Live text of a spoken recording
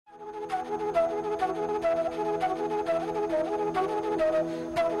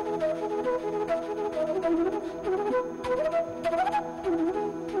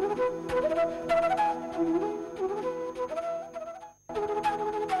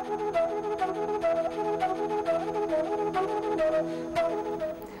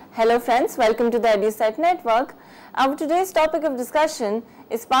Hello friends, welcome to the EduSite Network. Our today's topic of discussion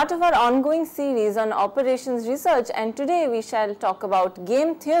is part of our ongoing series on operations research, and today we shall talk about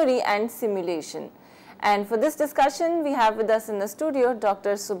game theory and simulation. And for this discussion we have with us in the studio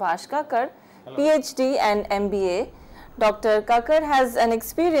Dr. Subhash Kakkar, PhD and MBA. Dr. Kakkar has an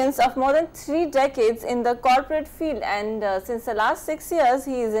experience of more than 3 decades in the corporate field, and since the last 6 years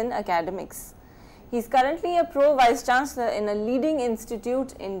he is in academics. He is currently a Pro Vice Chancellor in a leading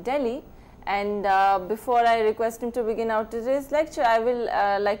institute in Delhi, and before I request him to begin out today's lecture, I will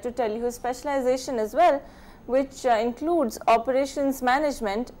like to tell you his specialization as well, which includes operations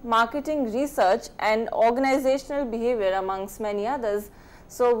management, marketing research and organizational behavior amongst many others.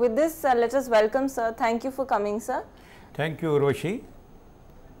 So with this, let us welcome sir. Thank you for coming, sir. Thank you, Roshi.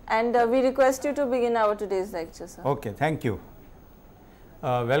 And we request you to begin our today's lecture, sir. Okay, thank you.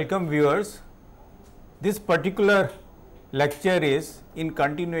 Welcome viewers. This particular lecture is in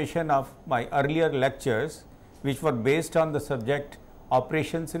continuation of my earlier lectures, which were based on the subject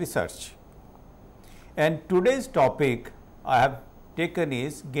operations research. And today's topic I have taken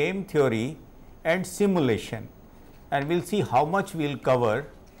is game theory and simulation, and we'll see how much we'll cover.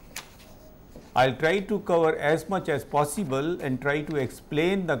 I'll try to cover as much as possible and try to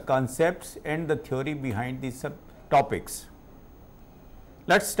explain the concepts and the theory behind these topics.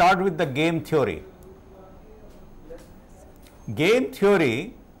 Let's start with the game theory. Game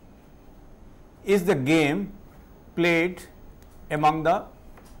theory is the game played among the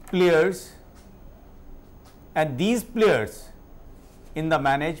players, and these players in the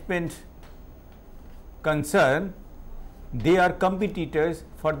management concern, they are competitors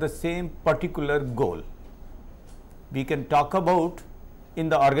for the same particular goal. We can talk about in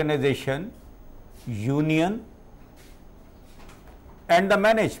the organization, union and the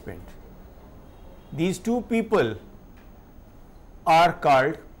management. These two people are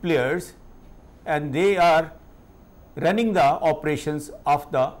called players, and they are running the operations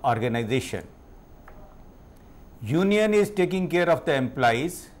of the organization. Union is taking care of the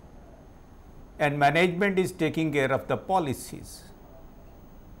employees and management is taking care of the policies,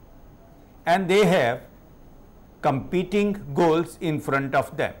 and they have competing goals in front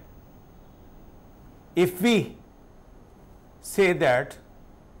of them. If we say that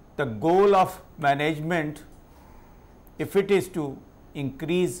the goal of management, if it is to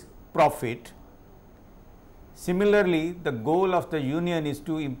increase profit, similarly the goal of the union is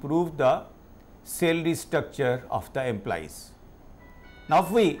to improve the salary structure of the employees. Now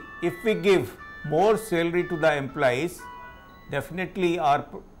if we give more salary to the employees, definitely our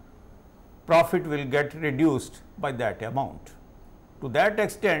profit will get reduced by that amount. To that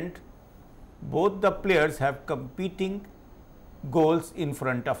extent, both the players have competing goals in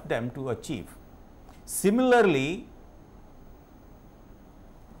front of them to achieve. Similarly,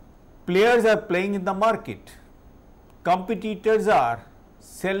 players are playing in the market. Competitors are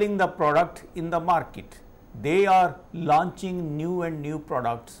selling the product in the market. They are launching new and new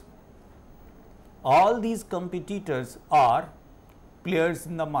products. All these competitors are players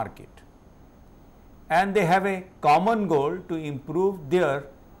in the market, and they have a common goal to improve their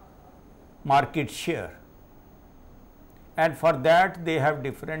market share, and for that they have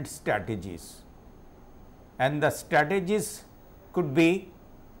different strategies. And the strategies could be: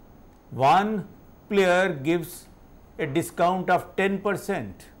 one player gives a discount of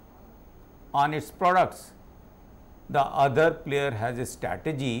 10% on its products. The other player has a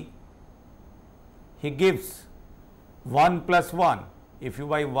strategy. He gives 1 plus 1. If you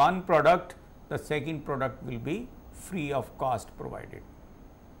buy one product, the second product will be free of cost provided.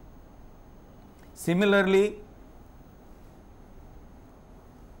 Similarly,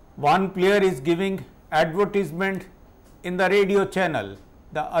 one player is giving advertisement in the radio channel,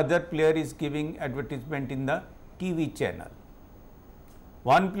 the other player is giving advertisement in the TV channel.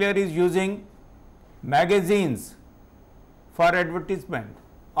 One player is using magazines for advertisement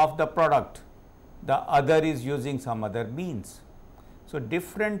of the product, the other is using some other means. So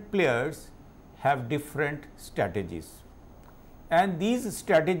different players have different strategies, and these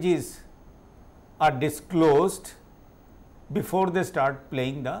strategies are disclosed before they start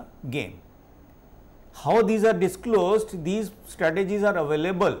playing the game. How these are disclosed? These strategies are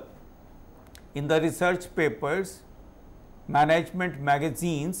available in the research papers, management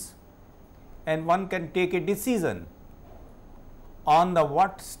magazines, and one can take a decision on the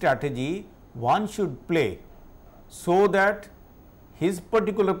what strategy one should play, so that his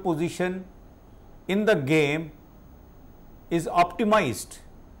particular position in the game is optimized,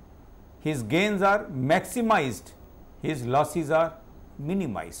 his gains are maximized, his losses are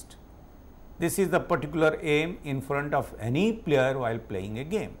minimized. This is the particular aim in front of any player while playing a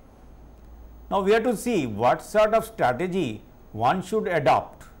game. Now, we have to see what sort of strategy one should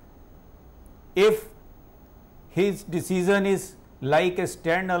adopt if his decision is like a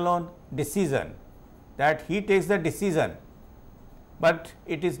standalone decision, that he takes the decision, but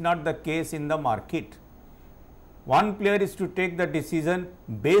it is not the case in the market. One player is to take the decision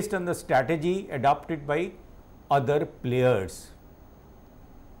based on the strategy adopted by other players.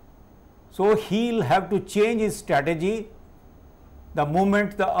 So, he will have to change his strategy the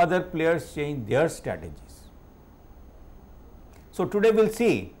moment the other players change their strategies. So, today we will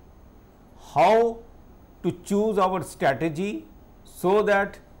see how to choose our strategy so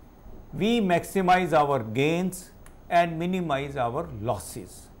that we maximize our gains and minimize our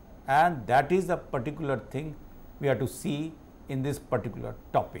losses, and that is the particular thing we have to see in this particular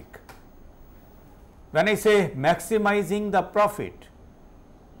topic. When I say maximizing the profit,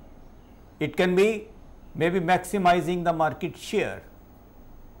 it can be maybe maximizing the market share.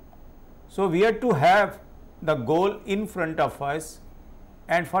 So, we have to have the goal in front of us,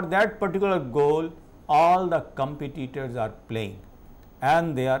 and for that particular goal all the competitors are playing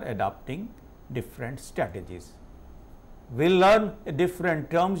and they are adopting different strategies. We will learn different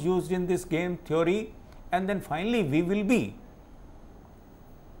terms used in this game theory, and then finally we will be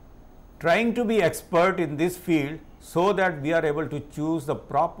trying to be expert in this field so that we are able to choose the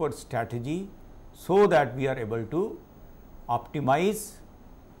proper strategy, so that we are able to optimize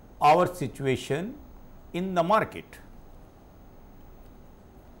our situation in the market.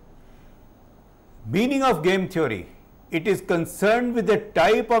 Meaning of game theory: it is concerned with the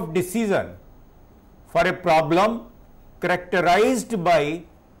type of decision for a problem characterized by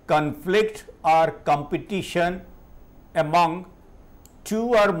conflict or competition among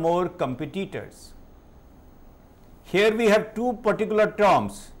two or more competitors. Here we have two particular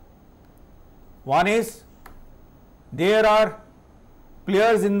terms. One is there are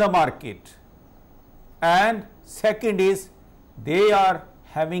players in the market, and second is they are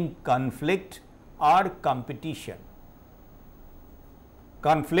having conflict or competition.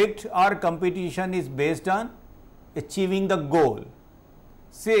 Conflict or competition is based on achieving the goal.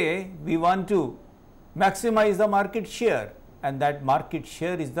 Say we want to maximize the market share, and that market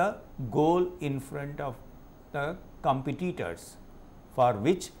share is the goal in front of the competitors, for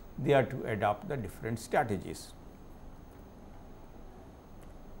which they are to adopt the different strategies.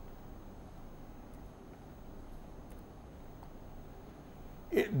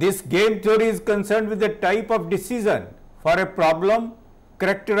 This game theory is concerned with the type of decision for a problem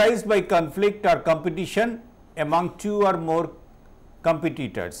characterized by conflict or competition among two or more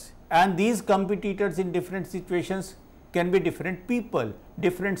competitors, and these competitors in different situations can be different people,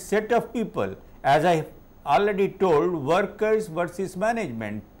 different set of people. As I already told, workers versus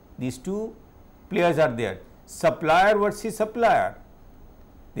management, these two players are there. Supplier versus supplier.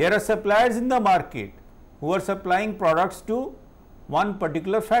 There are suppliers in the market who are supplying products to one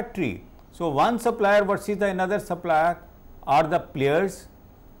particular factory. So, one supplier versus the another supplier are the players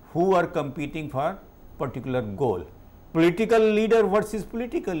who are competing for particular goal. Political leader versus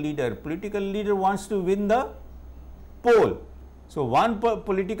political leader. Political leader wants to win the poll. So, one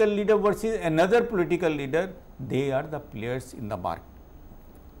political leader versus another political leader, they are the players in the market.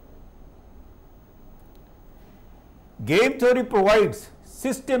 Game theory provides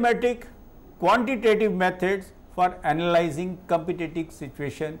systematic quantitative methods for analyzing competitive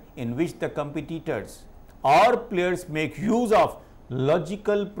situation in which the competitors or players make use of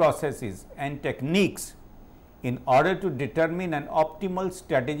logical processes and techniques in order to determine an optimal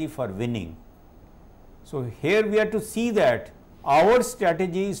strategy for winning. So, here we have to see that our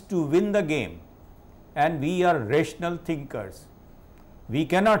strategy is to win the game, and we are rational thinkers. We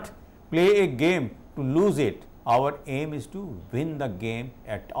cannot play a game to lose it. Our aim is to win the game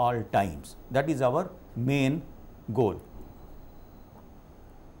at all times. That is our main goal.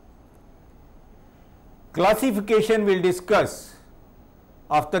 Classification we will discuss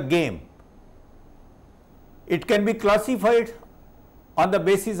of the game. It can be classified on the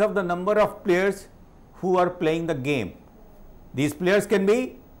basis of the number of players who are playing the game. These players can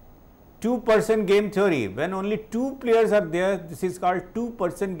be two-person game theory. When only two players are there, this is called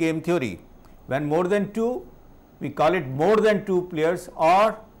two-person game theory. When more than two, we call it more than two players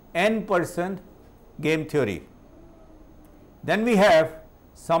or n-person game theory. Then we have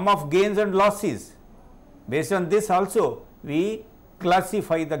sum of gains and losses. Based on this also, we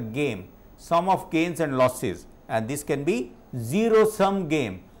classify the game, sum of gains and losses, and this can be zero-sum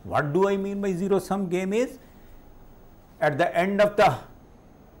game. What do I mean by zero-sum game is, at the end of the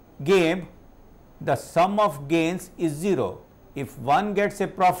game, the sum of gains is 0. If one gets a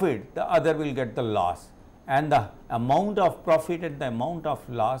profit, the other will get the loss, and the amount of profit and the amount of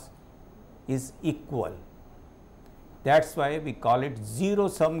loss is equal. That's why we call it zero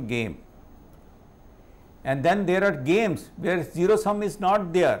sum game. And then there are games where zero sum is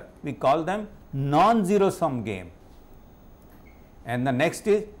not there. We call them non-zero sum game. And the next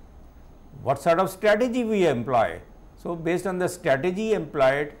is what sort of strategy we employ. So, based on the strategy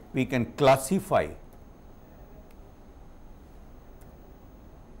employed, we can classify.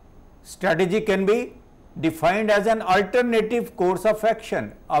 Strategy can be defined as an alternative course of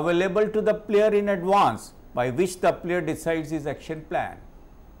action available to the player in advance by which the player decides his action plan.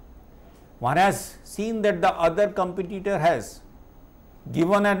 One has seen that the other competitor has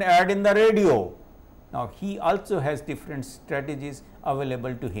given an ad in the radio. Now, he also has different strategies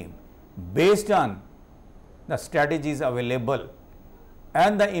available to him. Based on the strategies available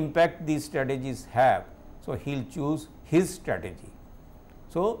and the impact these strategies have, so he will choose his strategy.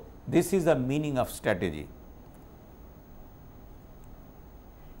 So, this is the meaning of strategy.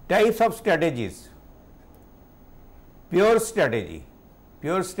 Types of strategies. Pure strategy.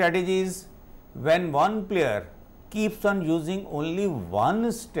 Pure strategy is when one player keeps on using only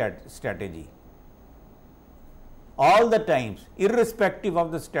one strategy all the times, irrespective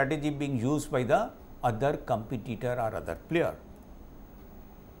of the strategy being used by the other competitor or other player.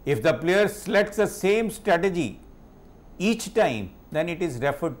 If the player selects the same strategy each time, then it is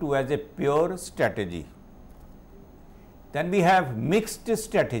referred to as a pure strategy. Then we have mixed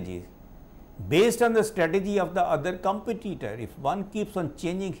strategy. Based on the strategy of the other competitor, if one keeps on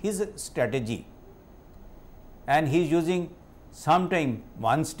changing his strategy and he is using sometimes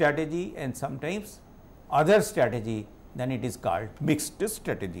one strategy and sometimes other strategy, then it is called mixed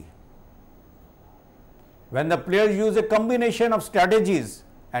strategy. When the players use a combination of strategies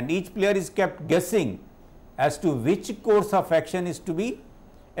and each player is kept guessing as to which course of action is to be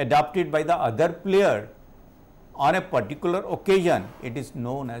adopted by the other player on a particular occasion, it is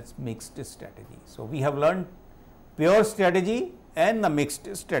known as mixed strategy. So, we have learned pure strategy and the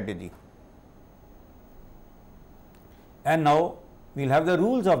mixed strategy. And now, we will have the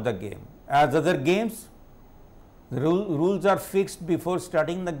rules of the game. As other games, the rules are fixed before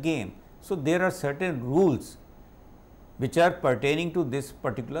starting the game. So, there are certain rules which are pertaining to this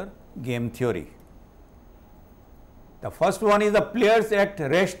particular game theory. The first one is the players act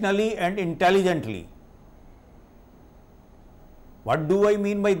rationally and intelligently. What do I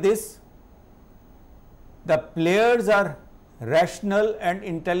mean by this? The players are rational and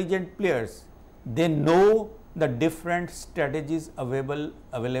intelligent players. They know the different strategies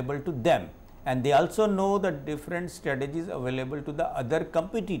available to them, and they also know the different strategies available to the other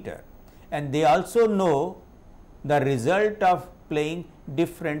competitor, and they also know the result of playing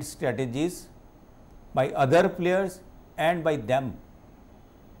different strategies by other players and by them.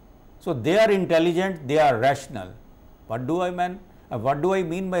 So, they are intelligent, they are rational. What do I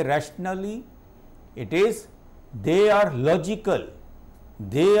mean by rationally? It is they are logical,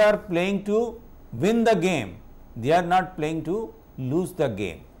 they are playing to win the game, they are not playing to lose the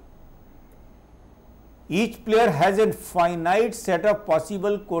game. Each player has a finite set of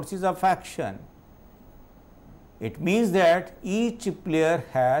possible courses of action. It means that each player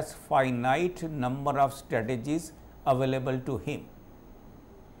has finite number of strategies available to him,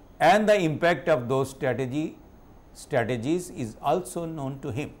 and the impact of those strategies is also known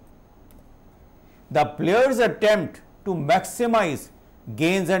to him. The players attempt to maximize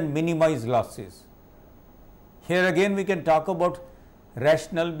gains and minimize losses. Here again we can talk about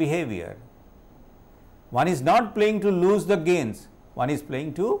rational behavior. One is not playing to lose the gains, one is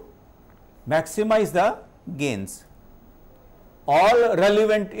playing to maximize the gains. All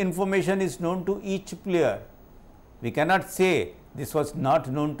relevant information is known to each player. We cannot say this was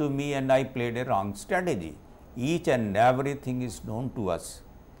not known to me and I played a wrong strategy. Each and everything is known to us,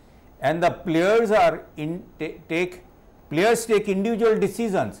 and the players take individual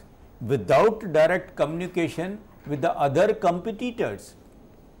decisions without direct communication with the other competitors,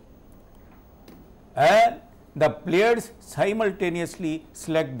 and the players simultaneously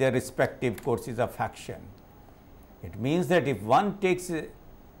select their respective courses of action. It means that if one takes a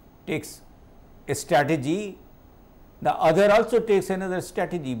strategy, the other also takes another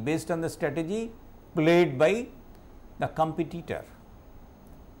strategy based on the strategy played by the competitor.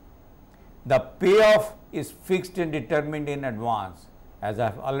 The payoff is fixed and determined in advance. As I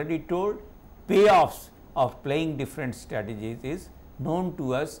have already told, payoffs of playing different strategies is known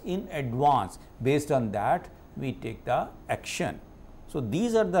to us in advance. Based on that, we take the action. So,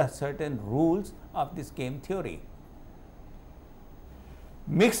 these are the certain rules of this game theory.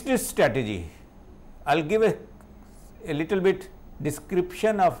 Mixed strategy. I will give a little bit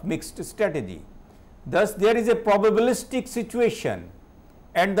description of mixed strategy. Thus, there is a probabilistic situation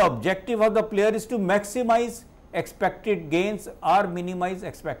and the objective of the player is to maximize expected gains or minimize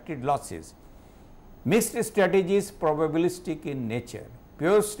expected losses. Mixed strategy is probabilistic in nature.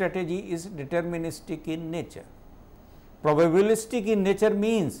 Pure strategy is deterministic in nature. Probabilistic in nature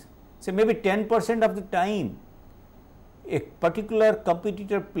means, say, maybe 10% of the time a particular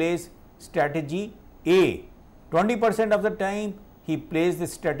competitor plays strategy A, 20% of the time he plays the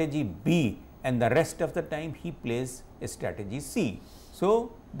strategy B, and the rest of the time he plays a strategy C.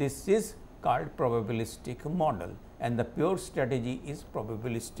 So, this is called probabilistic model, and the pure strategy is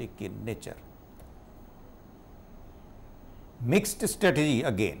probabilistic in nature. Mixed strategy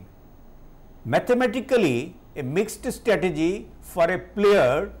again. Mathematically, a mixed strategy for a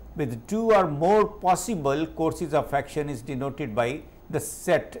player with two or more possible courses of action is denoted by the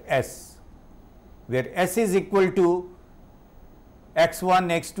set S, where S is equal to x1,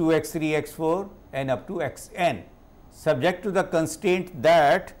 x2, x3, x4 and up to xn, subject to the constraint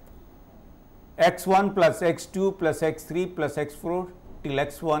that x1 plus x2 plus x3 plus x4 till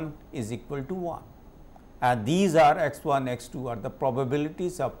x1 is equal to 1. And these are x1, x2 are the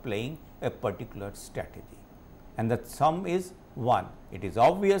probabilities of playing a particular strategy, and the sum is 1. It is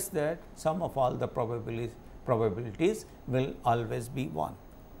obvious that sum of all the probabilities will always be 1.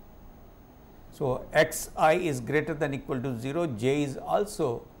 So, xi is greater than equal to 0, j is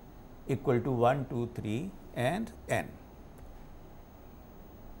also equal to 1, 2, 3 and n.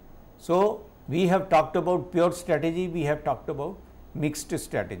 So, we have talked about pure strategy, we have talked about mixed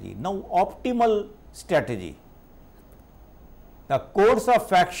strategy. Now, optimal strategy. The course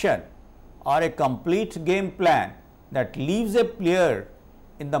of action or a complete game plan that leaves a player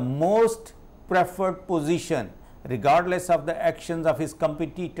in the most preferred position regardless of the actions of his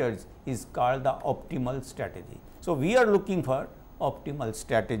competitors is called the optimal strategy. So, we are looking for optimal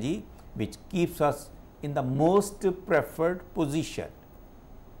strategy which keeps us in the most preferred position.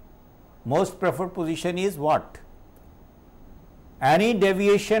 Most preferred position is what? Any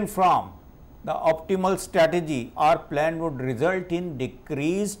deviation from the optimal strategy or plan would result in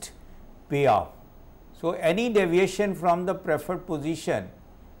decreased payoff. So, any deviation from the preferred position,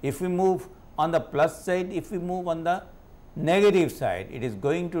 if we move on the plus side, if we move on the negative side, it is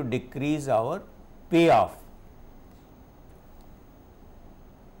going to decrease our payoff.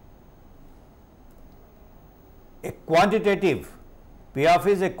 A quantitative payoff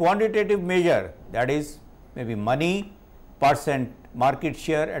is a quantitative measure, that is maybe money, percent, market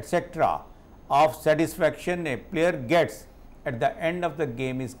share, etc. of satisfaction a player gets at the end of the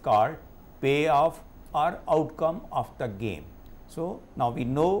game is called payoff or outcome of the game. So, now we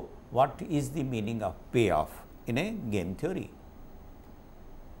know what is the meaning of payoff in a game theory.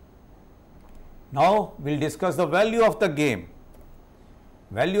 Now, we will discuss the value of the game.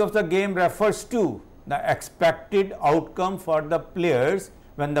 Value of the game refers to the expected outcome for the players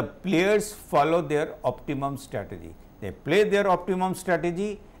when the players follow their optimum strategy. They play their optimum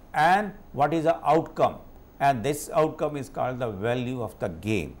strategy and what is the outcome, and this outcome is called the value of the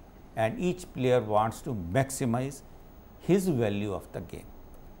game, and each player wants to maximize his value of the game.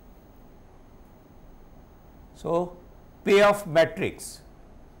 So, payoff matrix,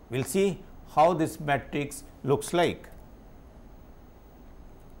 we will see how this matrix looks like.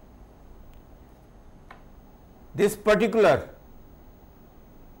 This particular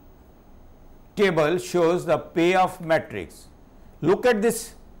table shows the payoff matrix. Look at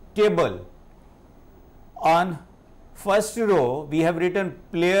this table. On first row, we have written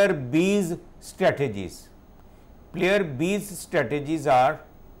player B's strategies. Player B's strategies are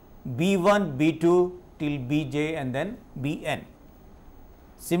B1, B2 till Bj and then Bn.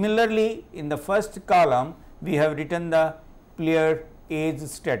 Similarly, in the first column, we have written the player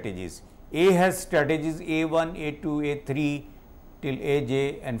A's strategies. A has strategies A1, A2, A3 till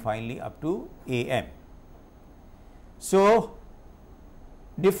Aj and finally up to Am. So,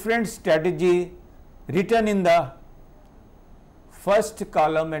 different strategy written in the first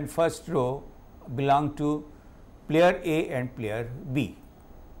column and first row belong to player A and player B.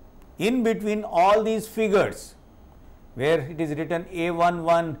 In between all these figures where it is written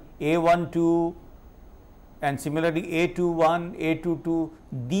A11, A12 and similarly A21, A22,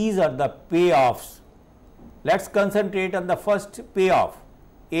 these are the payoffs. Let us concentrate on the first payoff,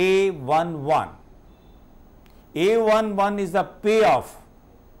 A11. A11 is the payoff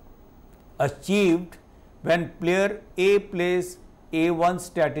achieved when player A plays A1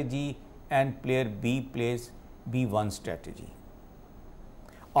 strategy and player B plays B1 strategy.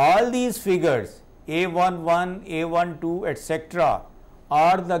 All these figures A11, A12, etc.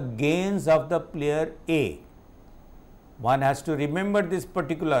 are the gains of the player A. One has to remember this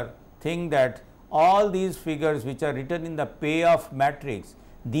particular thing, that all these figures which are written in the payoff matrix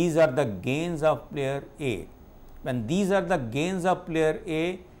these are the gains of player A. When these are the gains of player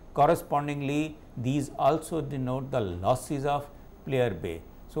A, correspondingly these also denote the losses of player B.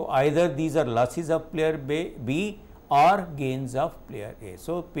 So, either these are losses of player B or gains of player A.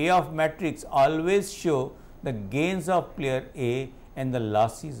 So, payoff matrix always show the gains of player A and the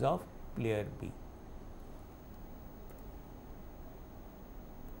losses of player B.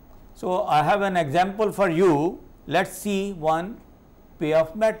 So, I have an example for you. Let us see one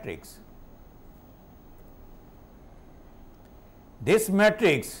payoff matrix. This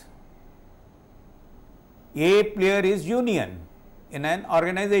matrix, A player is union in an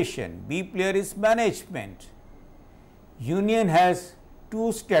organization, B player is management. Union has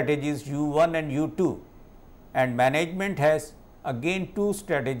two strategies U1 and U2 and management has again two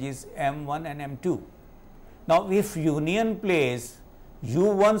strategies M1 and M2. Now, if union plays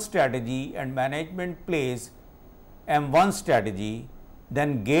U1 strategy and management plays M1 strategy,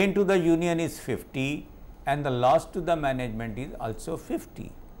 then gain to the union is 50 and the loss to the management is also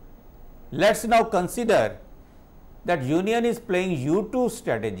 50. Let us now consider that union is playing U2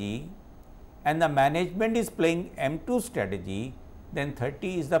 strategy and the management is playing M2 strategy, then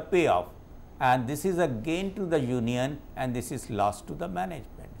 30 is the payoff and this is a gain to the union and this is loss to the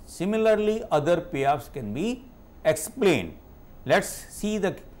management. Similarly, other payoffs can be explained. Let us see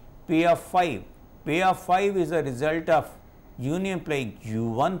the payoff 5. Payoff 5 is a result of union playing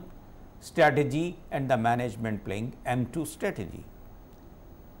U1 strategy and the management playing M2 strategy.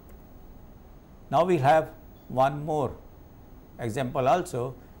 Now, we have one more example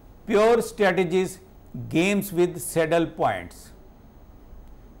also, pure strategies games with saddle points.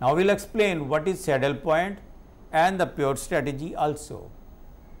 Now, we will explain what is saddle point and the pure strategy also.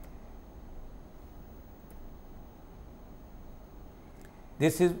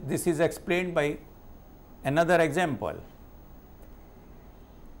 This is explained by another example.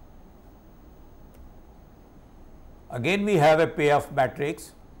 Again we have a payoff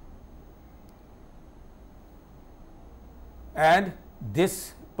matrix and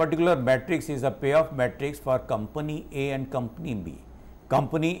this particular matrix is a payoff matrix for company A and company B.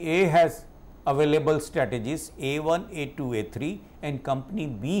 Company A has available strategies A1, A2, A3 and company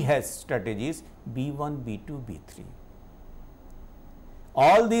B has strategies B1, B2, B3.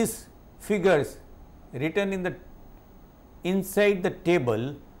 All these figures written in the inside the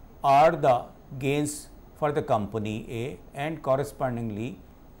table are the gains for the company A and correspondingly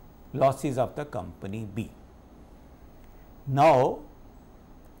losses of the company B. Now,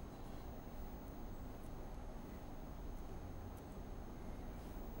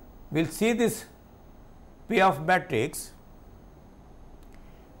 we will see this payoff matrix.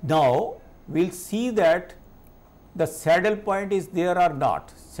 Now, we will see that the saddle point is there or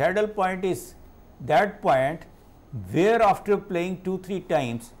not. Saddle point is that point where after playing 2-3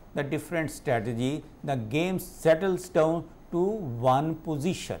 times the different strategy, the game settles down to one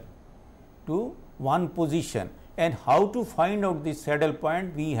position, and how to find out the saddle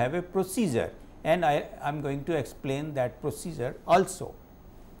point, we have a procedure and I am going to explain that procedure also.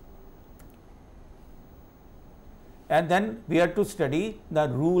 And then we have to study the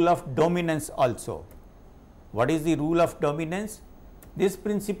rule of dominance also. What is the rule of dominance? This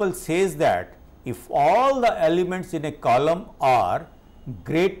principle says that if all the elements in a column are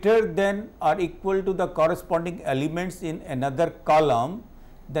greater than or equal to the corresponding elements in another column,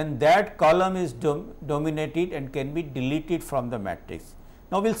 then that column is dominated and can be deleted from the matrix.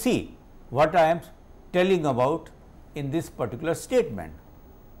 Now, we will see what I am telling about in this particular statement.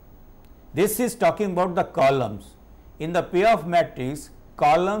 This is talking about the columns. In the payoff matrix,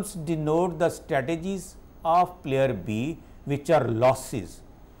 columns denote the strategies of player B which are losses,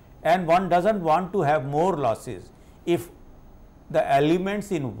 and one does not want to have more losses. If the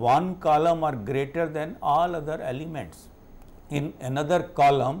elements in one column are greater than all other elements in another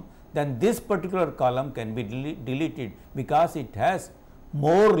column, then this particular column can be deleted because it has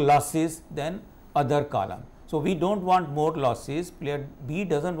more losses than other column. So, we do not want more losses, player B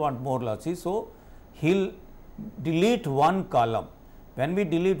does not want more losses. So, he will delete one column. When we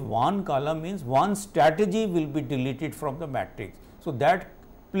delete one column means one strategy will be deleted from the matrix. So, that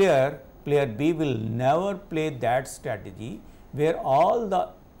player B will never play that strategy where all the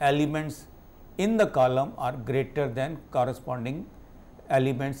elements in the column are greater than corresponding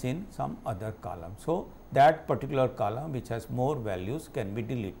elements in some other column. So, that particular column which has more values can be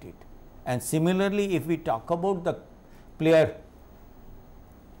deleted. And similarly, if we talk about the player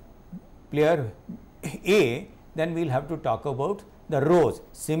A, then we will have to talk about the rows.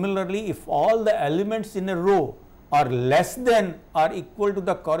 Similarly, if all the elements in a row are less than or equal to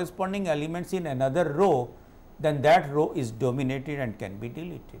the corresponding elements in another row, then that row is dominated and can be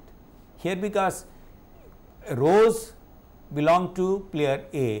deleted. Here, because rows belong to player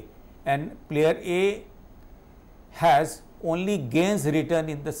A and player A has only gains written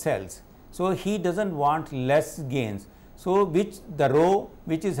in the cells. So, he does not want less gains. So, the row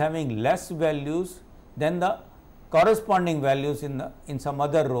which is having less values than the corresponding values in some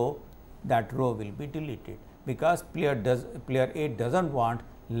other row, that row will be deleted, because player A does not want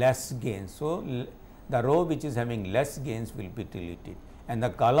less gains. So, the row which is having less gains will be deleted, and the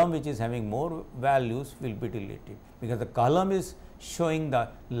column which is having more values will be deleted, because the column is showing the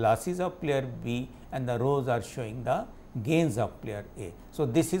losses of player B and the rows are showing the gains of player A. So,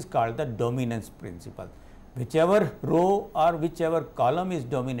 this is called the dominance principle. Whichever row or whichever column is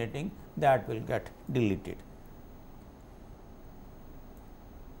dominating, that will get deleted.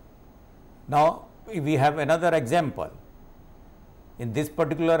 Now, we have another example. In this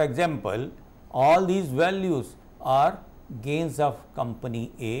particular example, all these values are gains of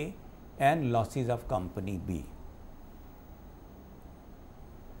company A and losses of company B.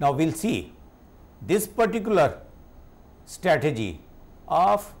 Now, we will see this particular strategy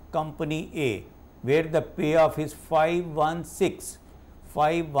of company A, where the payoff is 516,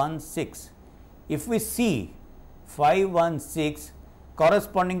 516. If we see 516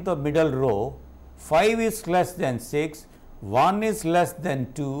 corresponding to the middle row, 5 is less than 6, 1 is less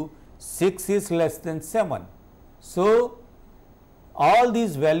than 2, 6 is less than 7. So, all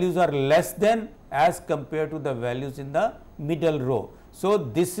these values are less than as compared to the values in the middle row. So,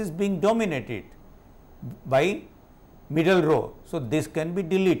 this is being dominated by middle row. So, this can be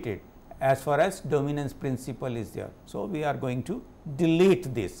deleted as far as dominance principle is there. So, we are going to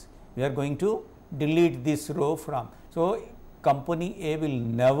delete this. We are going to delete this row from. So, company A will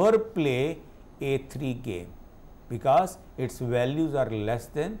never play A3 game, because its values are less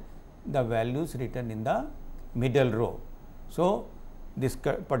than the values written in the middle row. So, this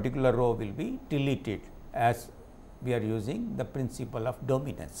particular row will be deleted as we are using the principle of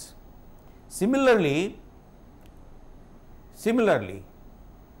dominance. Similarly,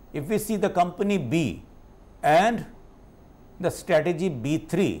 if we see the company B and the strategy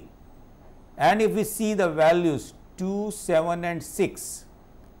B3, and if we see the values 2, 7 and 6,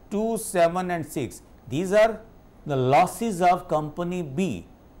 2, 7 and 6, these are the losses of company B.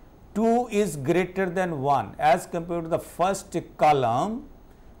 2 is greater than 1 as compared to the first column.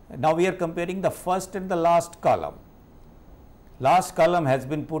 Now, we are comparing the first and the last column. Last column has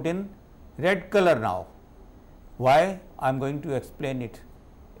been put in red color now. Why? I am going to explain it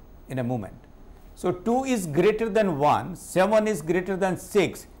in a moment. So, 2 is greater than 1, 7 is greater than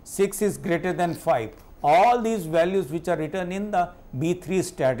 6, 6 is greater than 5. All these values which are written in the B3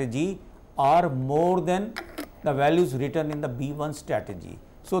 strategy are more than the values written in the B1 strategy.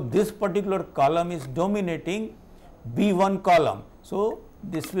 So, this particular column is dominating B1 column. So,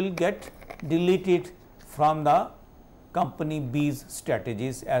 this will get deleted from the company B's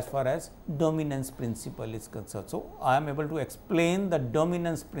strategies as far as dominance principle is concerned. So, I am able to explain the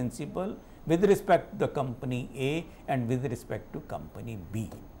dominance principle with respect to the company A and with respect to company B.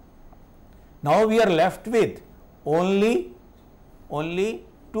 Now, we are left with only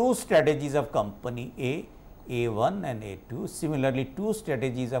two strategies of company A, A1 and A2. Similarly, two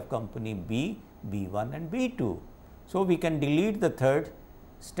strategies of company B, B1 and B2. So, we can delete the third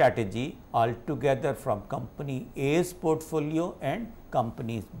strategy altogether from company A's portfolio and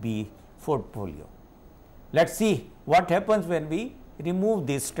company B's portfolio. Let us see what happens when we remove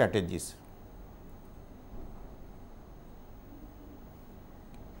these strategies.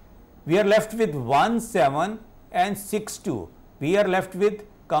 We are left with 1, 7 and 6, 2. We are left with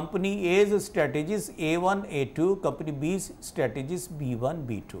company A's strategies A1, A2, company B's strategies B1,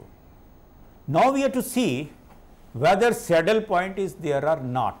 B2. Now, we have to see whether saddle point is there or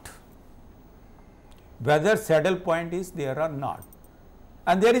not, whether saddle point is there or not.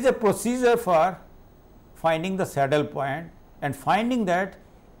 And there is a procedure for finding the saddle point and finding that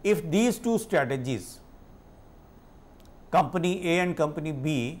if these two strategies, company A and company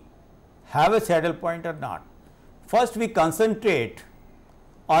B, have a saddle point or not. First, we concentrate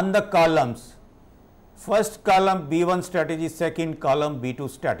on the columns, first column B1 strategy, second column B2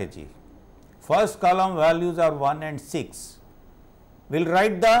 strategy. First column values are 1 and 6. We will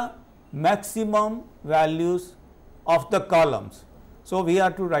write the maximum values of the columns. So, we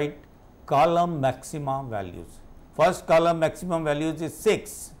have to write column maximum values. First column maximum values is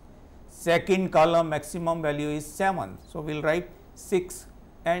 6, second column maximum value is 7. So, we will write 6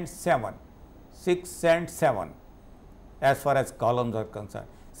 and 7, 6 and 7 as far as columns are concerned.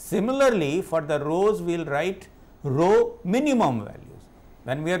 Similarly, for the rows we will write row minimum values.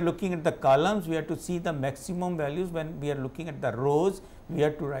 When we are looking at the columns, we have to see the maximum values. When we are looking at the rows, we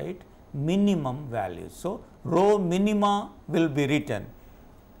have to write minimum values. So, row minima will be written.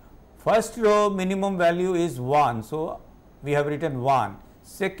 First row minimum value is 1. So, we have written 1.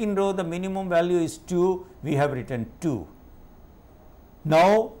 Second row the minimum value is 2. We have written 2.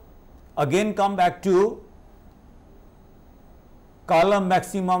 Now, again come back to column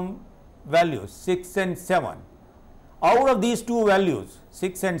maximum values 6 and 7. Out of these two values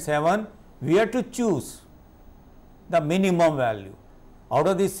 6 and 7, we have to choose the minimum value. Out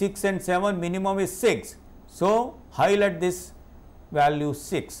of these 6 and 7, minimum is 6. So, highlight this value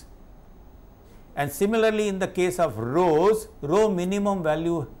 6. And similarly, in the case of rows, row minimum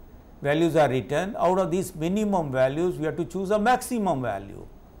values are written. Out of these minimum values, we have to choose a maximum value.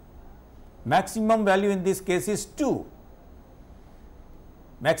 Maximum value in this case is 2.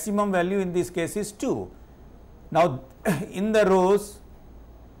 Maximum value in this case is 2. Now, in the rows,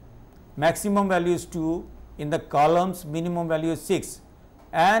 maximum value is 2. In the columns, minimum value is 6.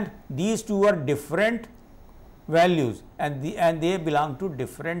 And these two are different values, and they belong to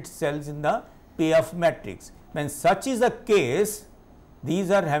different cells in the payoff matrix. When such is the case,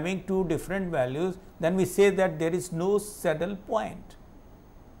 these are having two different values, then we say that there is no saddle point.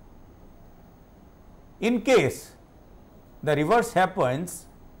 In case the reverse happens,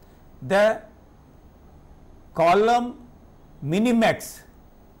 the column minimax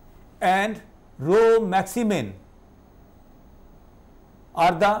and row maximin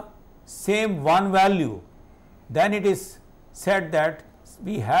are the same one value, then it is said that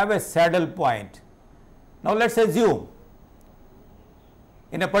we have a saddle point. Now, let us assume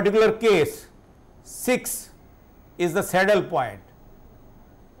in a particular case 6 is the saddle point,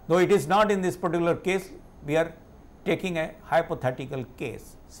 though it is not in this particular case, we are taking a hypothetical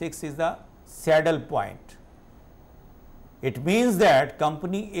case. 6 is the saddle point. It means that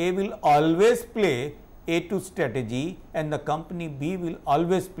company A will always play A2 strategy and the company B will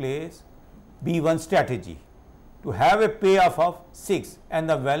always play B1 strategy to have a payoff of 6, and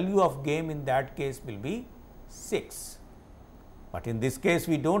the value of game in that case will be 6. But in this case,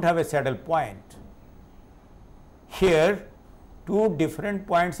 we do not have a saddle point. Here, two different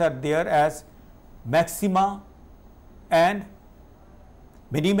points are there as maxima and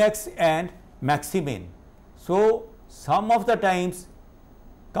minimax and maximin. So, some of the times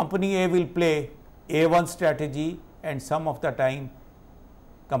company A will play A1 strategy and some of the time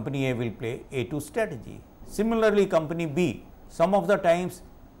company A will play A2 strategy. Similarly, company B some of the times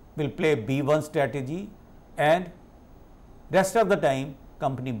will play B1 strategy and rest of the time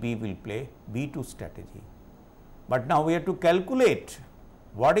company B will play B2 strategy. But now we have to calculate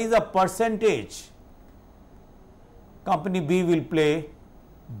what is the percentage company B will play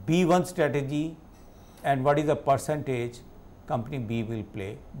B1 strategy and what is the percentage company B will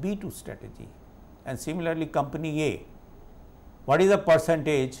play B2 strategy. And similarly, company A, what is the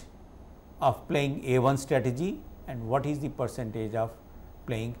percentage of playing A1 strategy and what is the percentage of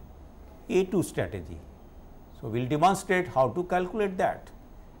playing A2 strategy. So, we will demonstrate how to calculate that,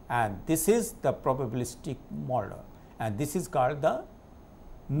 and this is the probabilistic model, and this is called the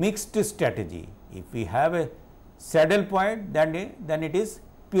mixed strategy. If we have a saddle point, then it is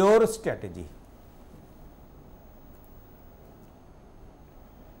pure strategy.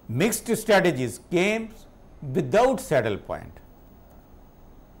 Mixed strategies, games without saddle point.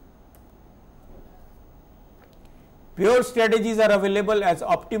 Pure strategies are available as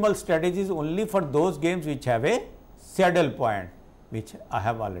optimal strategies only for those games which have a saddle point, which I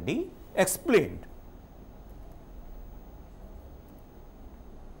have already explained.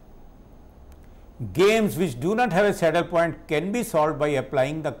 Games which do not have a saddle point can be solved by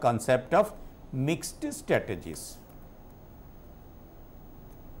applying the concept of mixed strategies.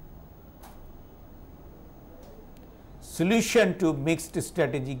 Solution to mixed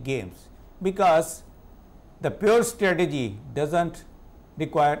strategy games, because the pure strategy does not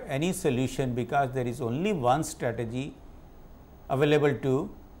require any solution because there is only one strategy available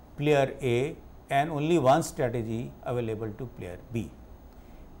to player A and only one strategy available to player B.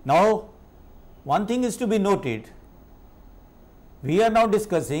 Now, one thing is to be noted, we are now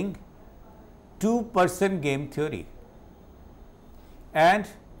discussing two-person game theory and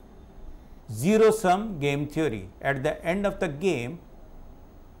zero-sum game theory. At the end of the game,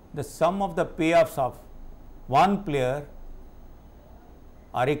 the sum of the payoffs of one player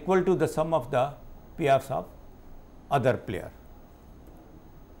are equal to the sum of the payoffs of other player.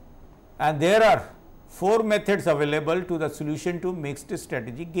 And there are 4 methods available to the solution to mixed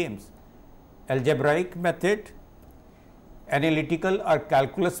strategy games: algebraic method, analytical or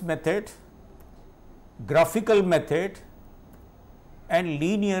calculus method, graphical method, and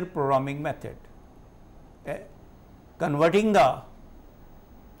linear programming method. Converting the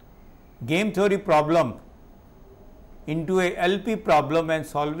game theory problem into a LP problem and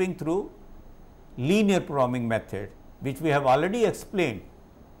solving through linear programming method, which we have already explained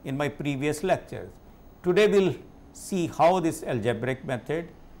in my previous lectures. Today we will see how this algebraic method,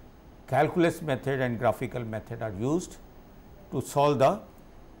 calculus method and graphical method are used to solve the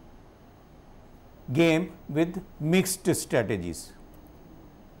game with mixed strategies.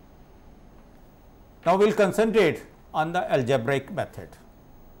 Now we will concentrate on the algebraic method.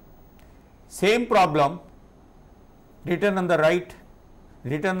 Same problem written on the right,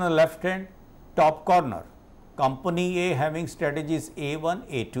 written on the left hand top corner. Company A having strategies A1,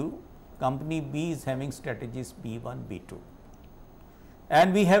 A2, company B is having strategies B1, B2.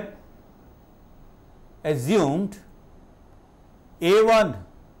 And we have assumed A1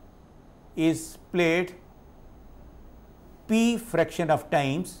 is played P fraction of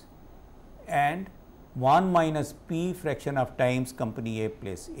times and 1 minus P fraction of times company A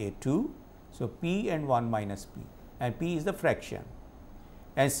plays A2. So, P and 1 minus P, and P is the fraction.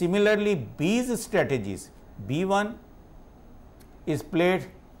 And similarly, B's strategies, B1 is played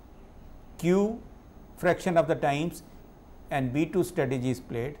Q fraction of the times and B2 strategy is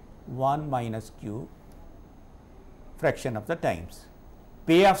played 1 minus Q fraction of the times.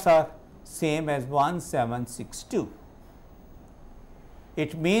 Payoffs are same as 1, 7, 6, 2.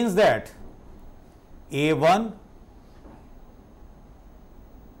 It means that A1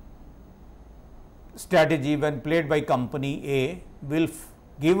 strategy when played by company A will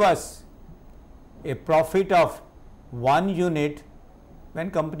give us a profit of 1 unit when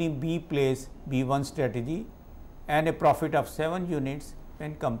company B plays B1 strategy and a profit of 7 units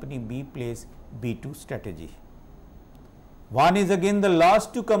when company B plays B2 strategy. 1 is again the loss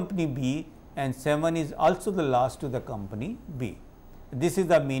to company B and 7 is also the loss to the company B. This is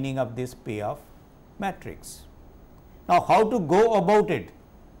the meaning of this payoff matrix. Now, how to go about it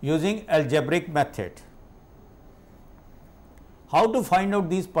using algebraic method? How to find out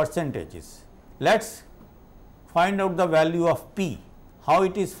these percentages? Let us find out the value of P. How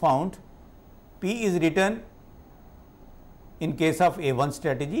it is found? P is written in case of A1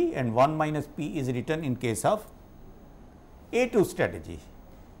 strategy and 1 minus P is written in case of A2 strategy.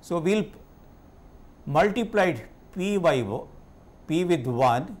 So, we will multiply P by P with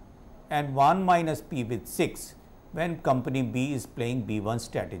 1 and 1 minus P with 6 when company B is playing B1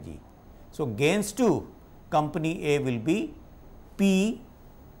 strategy. So, gains to company A will be P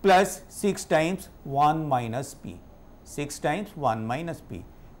plus 6 times 1 minus P, 6 times 1 minus P,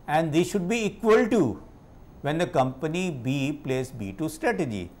 and this should be equal to when the company B plays B2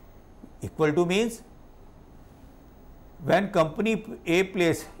 strategy. Equal to means when company A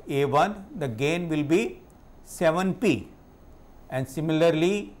plays A1, the gain will be 7P, and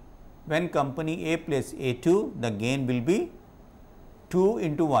similarly when company A plays A2, the gain will be 2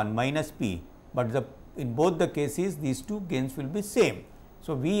 into 1 minus P, but in both the cases these two gains will be same.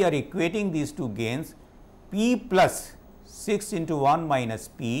 So, we are equating these two gains P plus 6 into 1 minus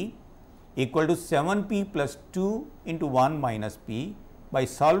P equal to 7P plus 2 into 1 minus P. By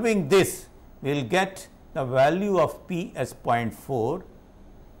solving this, we will get the value of P as 0.4.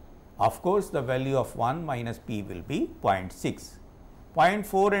 Of course, the value of 1 minus P will be 0.6.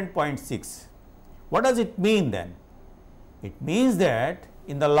 0.4 and 0.6. What does it mean then? It means that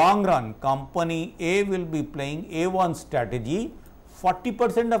in the long run, company A will be playing A1 strategy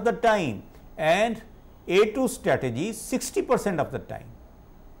 40% of the time and A2 strategy 60% of the time,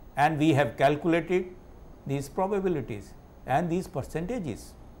 and we have calculated these probabilities and these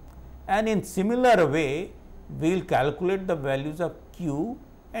percentages. And in similar way, we will calculate the values of Q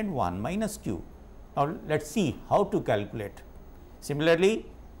and 1 minus Q. Now, let us see how to calculate. Similarly,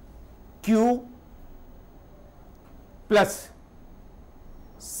 Q plus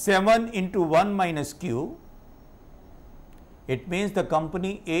 7 into 1 minus Q, it means the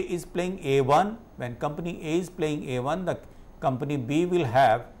company A is playing A1. When company A is playing A1, the company B will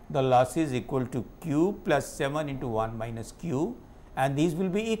have the losses equal to Q plus 7 into 1 minus Q, and these will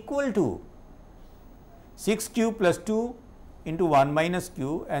be equal to 6Q plus 2 into 1 minus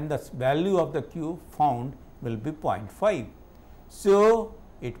Q, and the value of the Q found will be 0.5. So,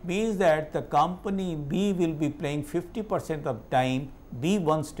 it means that the company B will be playing 50% of time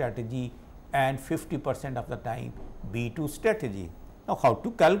B1 strategy and 50% of the time B2 strategy. Now, how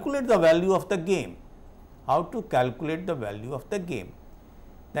to calculate the value of the game? How to calculate the value of the game?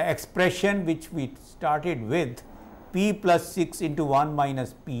 The expression which we started with, P plus 6 into 1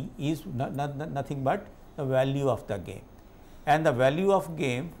 minus P, is nothing but the value of the game. And the value of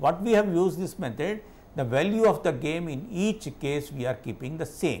game, what we have used this method, the value of the game in each case we are keeping the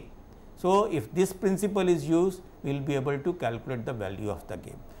same. So, if this principle is used, we will be able to calculate the value of the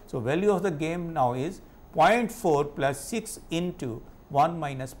game. So, value of the game now is 0.4 plus 6 into 1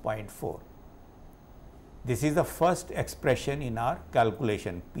 minus 0.4. This is the first expression in our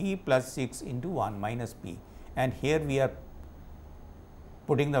calculation, p plus 6 into 1 minus p, and here we are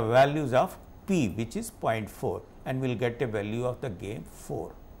putting the values of p, which is 0.4, and we will get a value of the game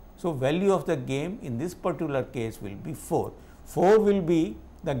 4. So, value of the game in this particular case will be 4. 4 will be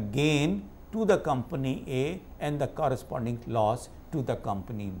the gain to the company A and the corresponding loss to the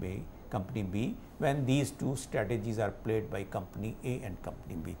company B when these two strategies are played by company A and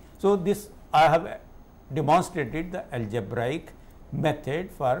company B. So, this I have demonstrated the algebraic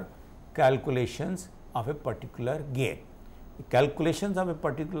method for calculations of a particular game. The calculations of a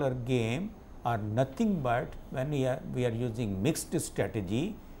particular game are nothing but when we are using mixed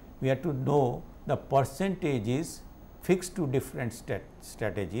strategy, we have to know the percentages fixed to different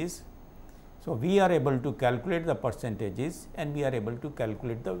strategies. So, we are able to calculate the percentages and we are able to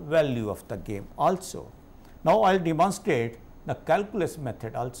calculate the value of the game also. Now, I will demonstrate the calculus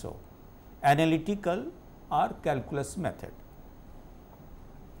method also, analytical or calculus method.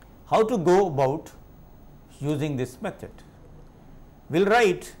 How to go about using this method? We will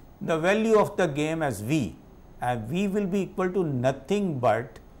write the value of the game as V, and V will be equal to nothing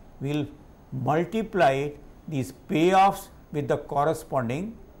but we will multiply these payoffs with the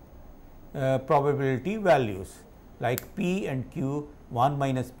corresponding probability values like P and Q, 1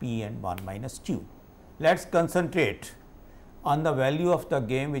 minus P and 1 minus Q. Let us concentrate on the value of the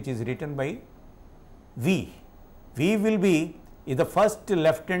game which is written by V. V will be in the first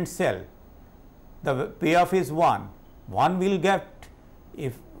left hand cell, the payoff is 1. 1 will get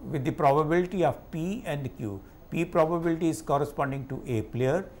if with the probability of P and Q. P probability is corresponding to A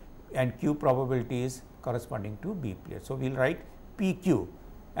player and Q probability is corresponding to B player. So, we will write PQ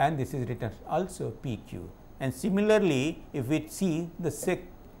and this is written also PQ. And similarly, if we see the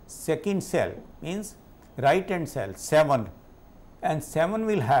second cell, means right hand cell 7, and 7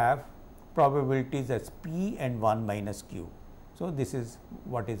 will have probabilities as P and 1 minus Q. So, this is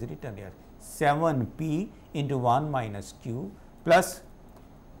what is written here, 7 P into 1 minus Q plus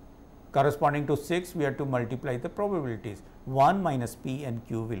corresponding to 6, we have to multiply the probabilities, 1 minus P and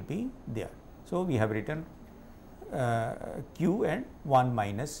Q will be there. So, we have written Q and 1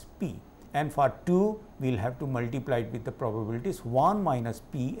 minus P, and for 2 we will have to multiply it with the probabilities 1 minus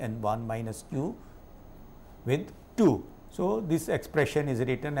P and 1 minus Q with 2. So, this expression is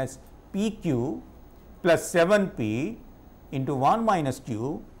written as PQ plus 7 P into 1 minus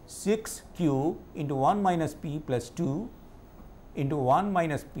Q, 6 Q into 1 minus P plus 2 into 1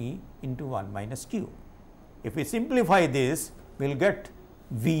 minus P into 1 minus Q. If we simplify this, we will get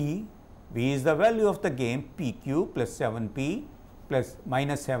V. V is the value of the game, PQ plus 7P plus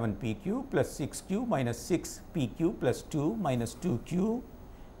minus 7PQ plus 6Q minus 6PQ plus 2 minus 2Q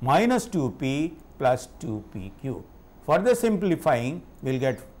minus 2P plus 2PQ. Further simplifying, we will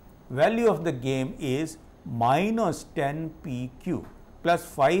get value of the game is minus 10PQ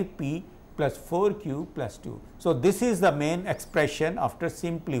plus 5P plus 4Q plus 2. So, this is the main expression after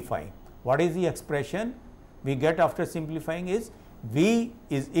simplifying. What is the expression we get after simplifying is V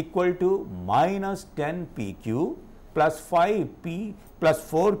is equal to minus 10PQ plus 5P plus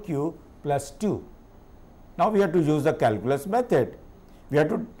 4Q plus 2. Now, we have to use the calculus method. We have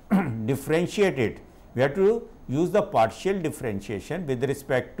to differentiate it. We have to use the partial differentiation with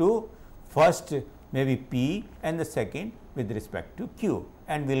respect to first maybe P and the second with respect to Q,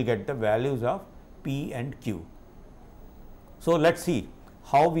 and we will get the values of P and Q. So, let us see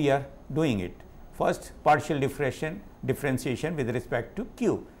how we are doing it. First, partial differentiation with respect to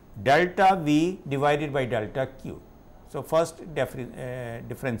Q, delta V divided by delta Q. So, first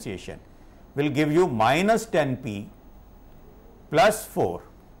differentiation will give you minus 10P plus 4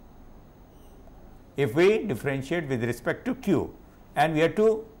 if we differentiate with respect to Q, and we have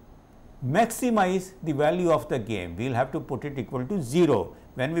to maximize the value of the game. We will have to put it equal to 0.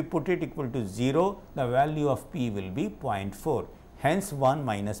 When we put it equal to 0, the value of P will be 0.4. Hence, 1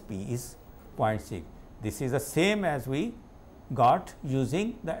 minus P is 0.6. This is the same as we got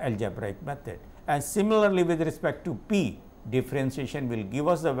using the algebraic method. And similarly, with respect to P, differentiation will give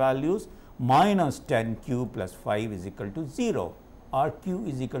us the values minus 10Q plus 5 is equal to 0, or Q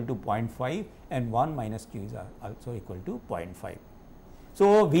is equal to 0.5 and 1 minus Q is also equal to 0.5.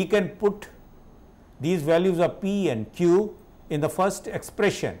 So, we can put these values of P and Q in the first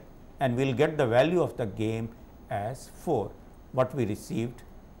expression, and we will get the value of the game as 4, what we received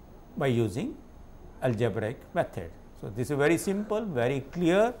by using algebraic method. So, this is very simple, very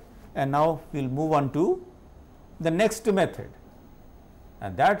clear, And now we will move on to the next method,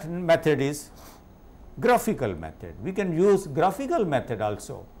 and that method is graphical method. We can use graphical method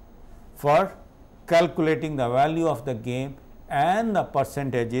also for calculating the value of the game and the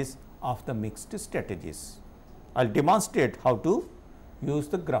percentages of the mixed strategies. I will demonstrate how to use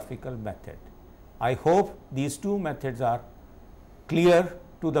the graphical method. I hope these two methods are clear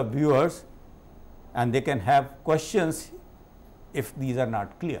to the viewers and they can have questions if these are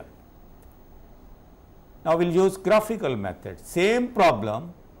not clear. Now, we will use graphical method, same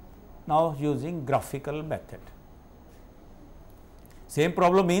problem, now using graphical method. Same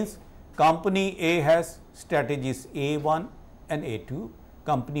problem means company A has strategies A1 and A2,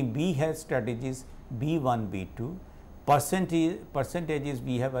 company B has strategies B1, B2, percentages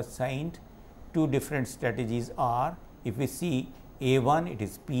we have assigned two different strategies are, if we see A1 it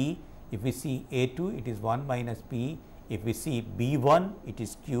is P, if we see A2 it is 1 minus P, if we see B1 it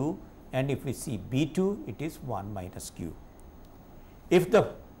is Q, and if we see B2 it is 1 minus Q. If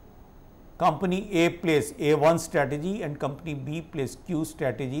the company A plays A1 strategy and company B plays Q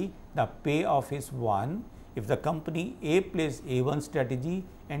strategy, the payoff is 1. If the company A plays A1 strategy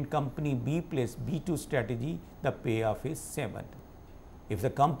and company B plays B2 strategy, the payoff is 7. If the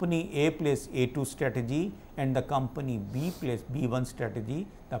company A plays A2 strategy and the company B plays B1 strategy,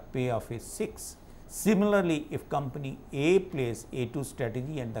 the payoff is 6. Similarly, if company A plays A2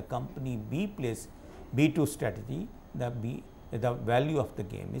 strategy and the company B plays B2 strategy, the value of the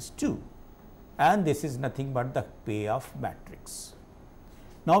game is 2, and this is nothing but the payoff matrix.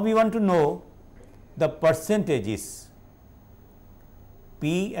 Now, we want to know the percentages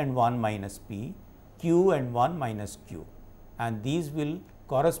P and 1 minus P, Q and 1 minus Q, and these will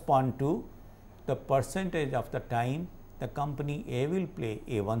correspond to the percentage of the time the company A will play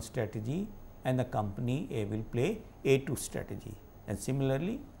A1 strategy and the company A will play A2 strategy, and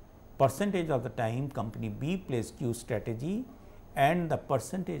similarly percentage of the time company B plays Q strategy and the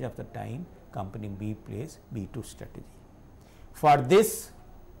percentage of the time company B plays B2 strategy. For this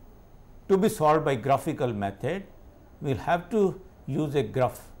to be solved by graphical method, we will have to use a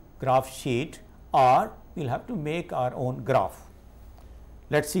graph sheet, or we will have to make our own graph.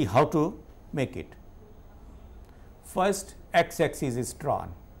 Let us see how to make it. First, x-axis is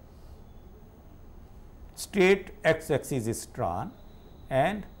drawn, straight x-axis is drawn,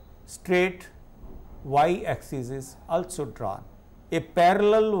 and straight y-axis is also drawn. A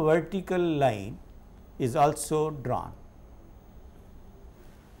parallel vertical line is also drawn.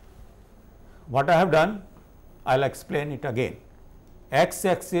 What I have done, I will explain it again.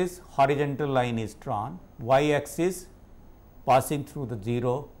 X-axis horizontal line is drawn, y-axis passing through the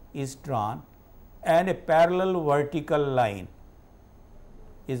 0 is drawn, and a parallel vertical line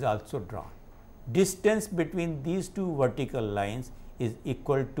is also drawn. Distance between these two vertical lines is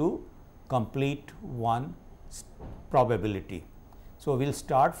equal to complete one probability. So, we will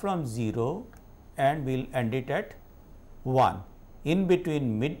start from 0 and we will end it at 1. In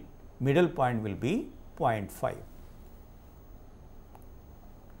between middle point will be 0.5.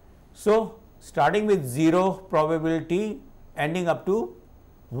 So, starting with 0 probability ending up to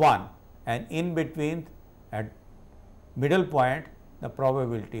 1, and in between at middle point the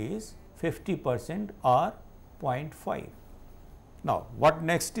probability is 50% or 0.5. Now, what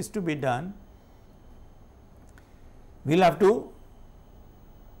next is to be done? We will have to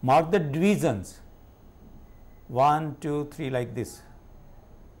mark the divisions 1, 2, 3 like this.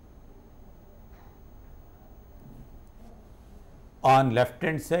 On left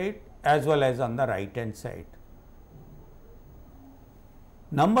hand side as well as on the right hand side.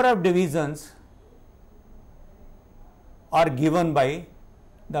 Number of divisions are given by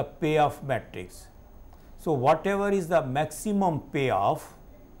the payoff matrix. So, whatever is the maximum payoff,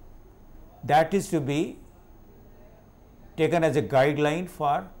 that is to be taken as a guideline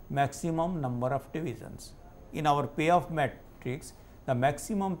for maximum number of divisions. In our payoff matrix, the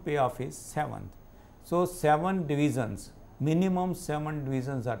maximum payoff is 7. So, 7 divisions, minimum 7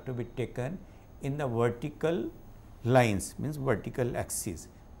 divisions are to be taken in the vertical lines, means vertical axis.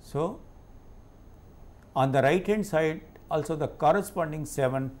 So, on the right hand side also the corresponding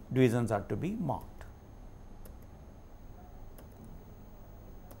 7 divisions are to be marked.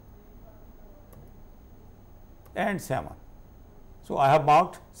 And 7. So, I have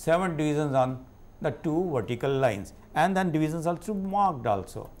marked 7 divisions on the two vertical lines, and then divisions also marked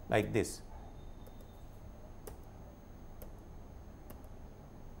also like this.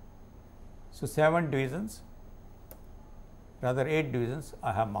 So, 7 divisions, rather 8 divisions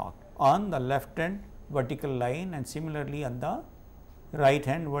I have marked on the left hand vertical line, and similarly on the right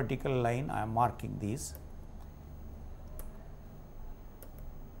hand vertical line I am marking these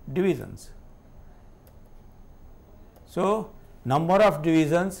divisions. So, number of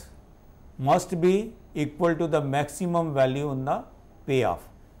divisions must be equal to the maximum value in the payoff.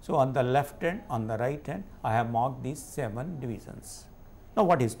 So, on the left hand, on the right hand, I have marked these 7 divisions. Now,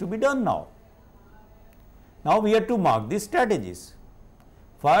 what is to be done now? Now, we have to mark the strategies.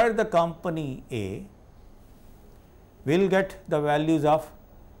 For the company A, we will get the values of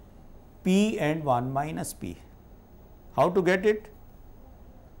P and 1 minus P. How to get it?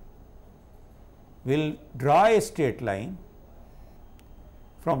 We will draw a straight line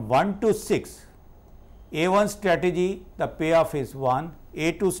from 1 to 6. A1 strategy, the payoff is 1,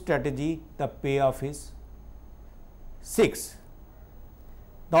 A2 strategy, the payoff is 6.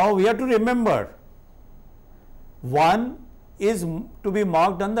 Now, we have to remember 1 is to be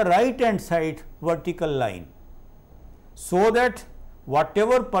marked on the right hand side vertical line, so that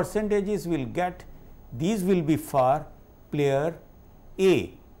whatever percentages we will get, these will be for player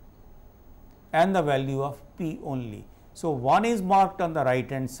A and the value of P only. So, 1 is marked on the right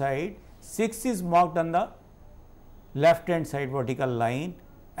hand side, 6 is marked on the left hand side vertical line,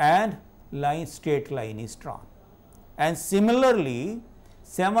 and straight line is drawn. And similarly,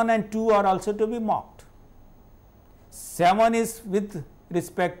 7 and 2 are also to be marked. 7 is with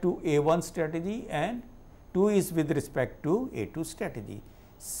respect to A1 strategy and 2 is with respect to A2 strategy.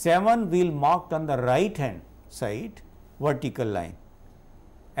 7 will marked on the right hand side vertical line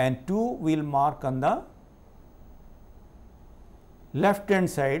and 2 will mark on the left hand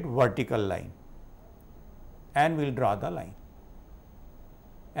side vertical line, and we will draw the line,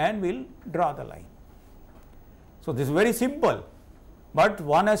 So, this is very simple, but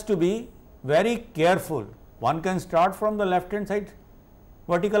one has to be very careful. One can start from the left hand side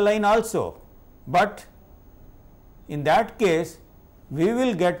vertical line also, but in that case we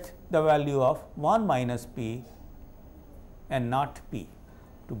will get the value of 1 minus P and not P.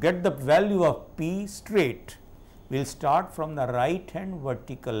 To get the value of P straight, we will start from the right hand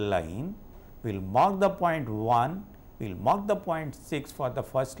vertical line, we will mark the point 1, we will mark the point 6 for the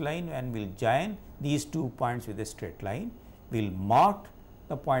first line, and we will join these 2 points with a straight line. We will mark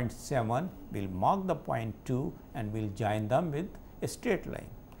the point 7, we will mark the point 2, and we will join them with a straight line.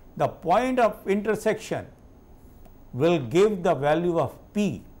 The point of intersection will give the value of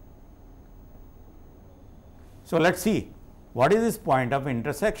P. So, let us see what is this point of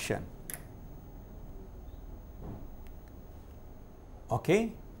intersection.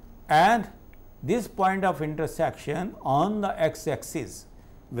 Okay. And this point of intersection on the x axis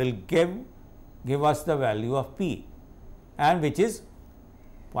will give us the value of P, and which is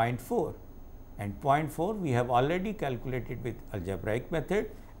 0.4, and 0.4 we have already calculated with algebraic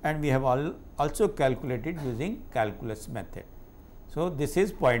method, and we have also calculated using calculus method. So, this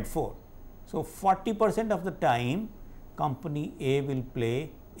is 0.4. So, 40% of the time company A will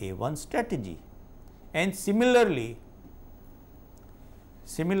play A1 strategy, and similarly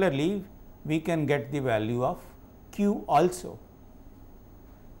we can get the value of Q also.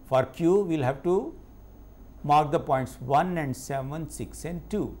 For Q, we will have to mark the points 1 and 7, 6 and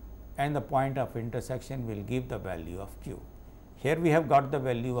 2, and the point of intersection will give the value of Q. Here we have got the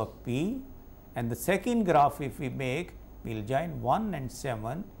value of P, and the second graph if we make, we will join 1 and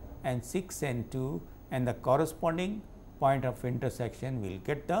 7 and 6 and 2, and the corresponding point of intersection will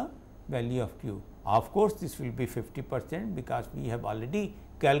get the value of Q. Of course, this will be 50% because we have already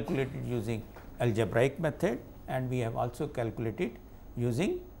calculated using algebraic method, and we have also calculated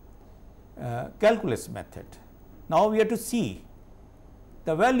using calculus method. Now, we have to see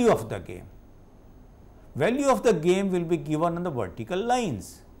the value of the game. Value of the game will be given on the vertical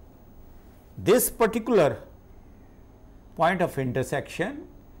lines. This particular point of intersection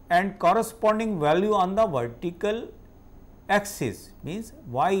and corresponding value on the vertical axis, means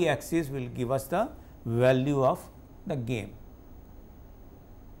y axis will give us the value of the game.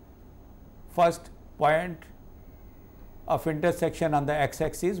 First point of intersection on the x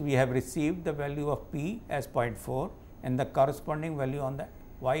axis, we have received the value of P as 0.4 and the corresponding value on the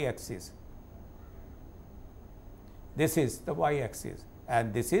y axis. This is the y axis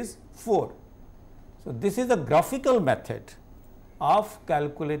and this is 4. So, this is the graphical method of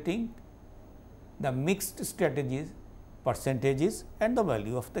calculating the mixed strategies, percentages and the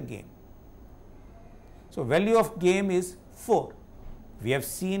value of the game. So, value of game is 4. We have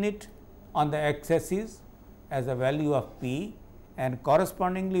seen it on the x axis as a value of P, and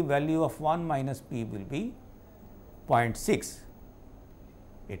correspondingly value of 1 minus P will be 0.6.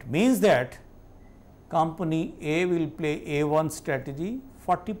 It means that company A will play A1 strategy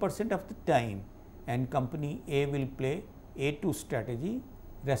 40% of the time and company A will play A2 strategy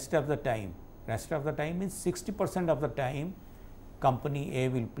rest of the time. Rest of the time means 60% of the time company A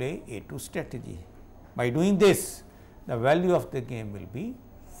will play A2 strategy. By doing this, the value of the game will be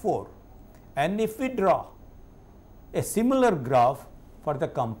 4. And if we draw a similar graph for the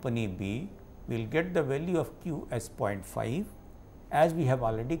company B, we will get the value of Q as 0.5, as we have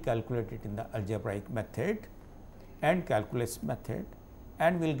already calculated in the algebraic method and calculus method,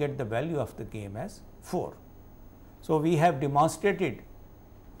 and we will get the value of the game as 4. So, we have demonstrated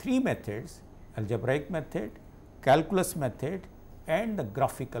 3 methods: algebraic method, calculus method and the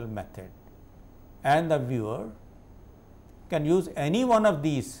graphical method, and the viewer can use any one of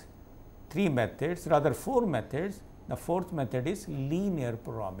these 3 methods, rather 4 methods. The 4th method is linear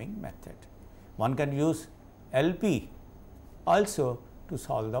programming method. One can use LP also to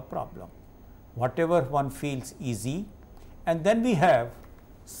solve the problem, whatever one feels easy, and then we have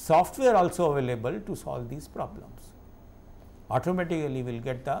software also available to solve these problems. Automatically we will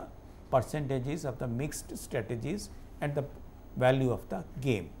get the percentages of the mixed strategies and the value of the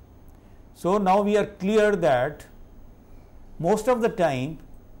game. So, now we are clear that most of the time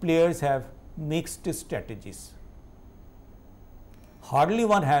players have mixed strategies. Hardly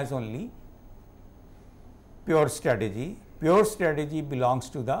one has only pure strategy. Pure strategy belongs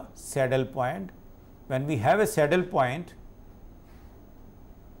to the saddle point. When we have a saddle point,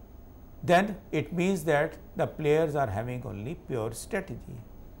 then it means that the players are having only pure strategy.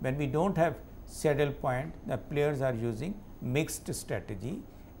 When we do not have saddle point, the players are using mixed strategy,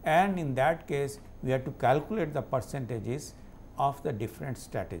 and in that case we have to calculate the percentages of the different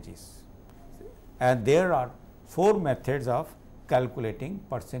strategies. And there are 4 methods of calculating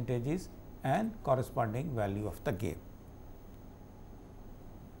percentages and corresponding value of the game.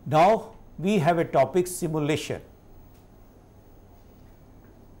 Now, we have a topic simulation.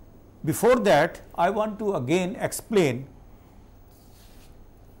 Before that, I want to again explain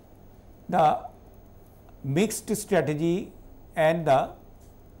the mixed strategy and the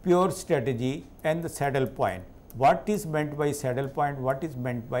pure strategy and the saddle point. What is meant by saddle point? What is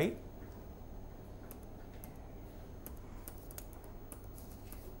meant by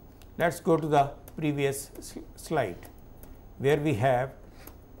let us go to the previous slide, where we have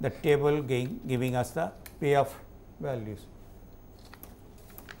the table giving us the payoff values.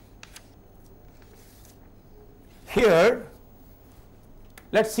 Here,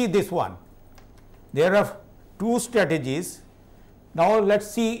 let us see this one. There are 2 strategies. Now, let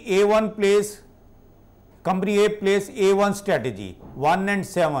us see A1 plays, company A plays A1 strategy 1 and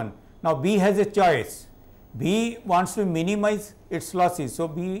 7. Now, B has a choice. B wants to minimize its losses. So,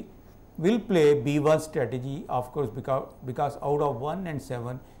 B will play B1 strategy, of course, because out of 1 and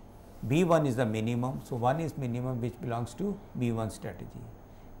 7, B1 is the minimum. So, 1 is minimum, which belongs to B1 strategy.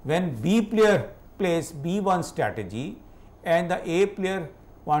 When B player plays B1 strategy and the A player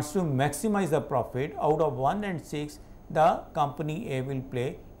wants to maximize the profit, out of 1 and 6, the company A will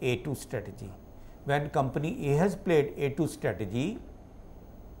play A2 strategy. When company A has played A2 strategy,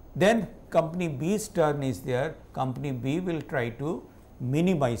 then company B's turn is there. Company B will try to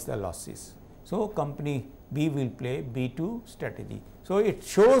minimize the losses. So, company B will play B2 strategy. So, it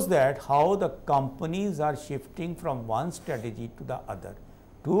shows that how the companies are shifting from one strategy to the other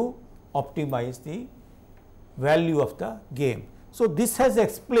to optimize the value of the game. So, this has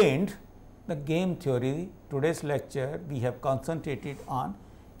explained the game theory. Today's lecture we have concentrated on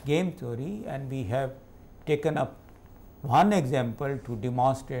game theory, and we have taken up one example to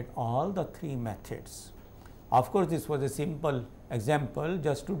demonstrate all the 3 methods. Of course, this was a simple example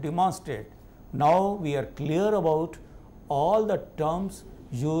just to demonstrate. Now, we are clear about all the terms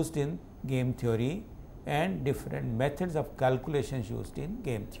used in game theory and different methods of calculations used in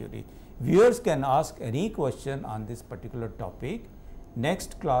game theory. Viewers can ask any question on this particular topic.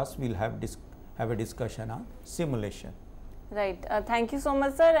 Next class we will have a discussion on simulation. Right. Thank you so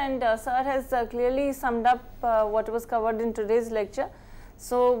much, sir. And sir has clearly summed up what was covered in today's lecture.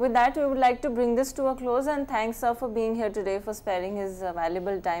 So, with that we would like to bring this to a close, and thanks sir for being here today, for sparing his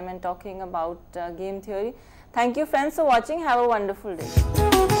valuable time and talking about game theory. Thank you friends for watching. Have a wonderful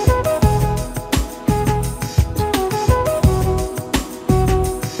day.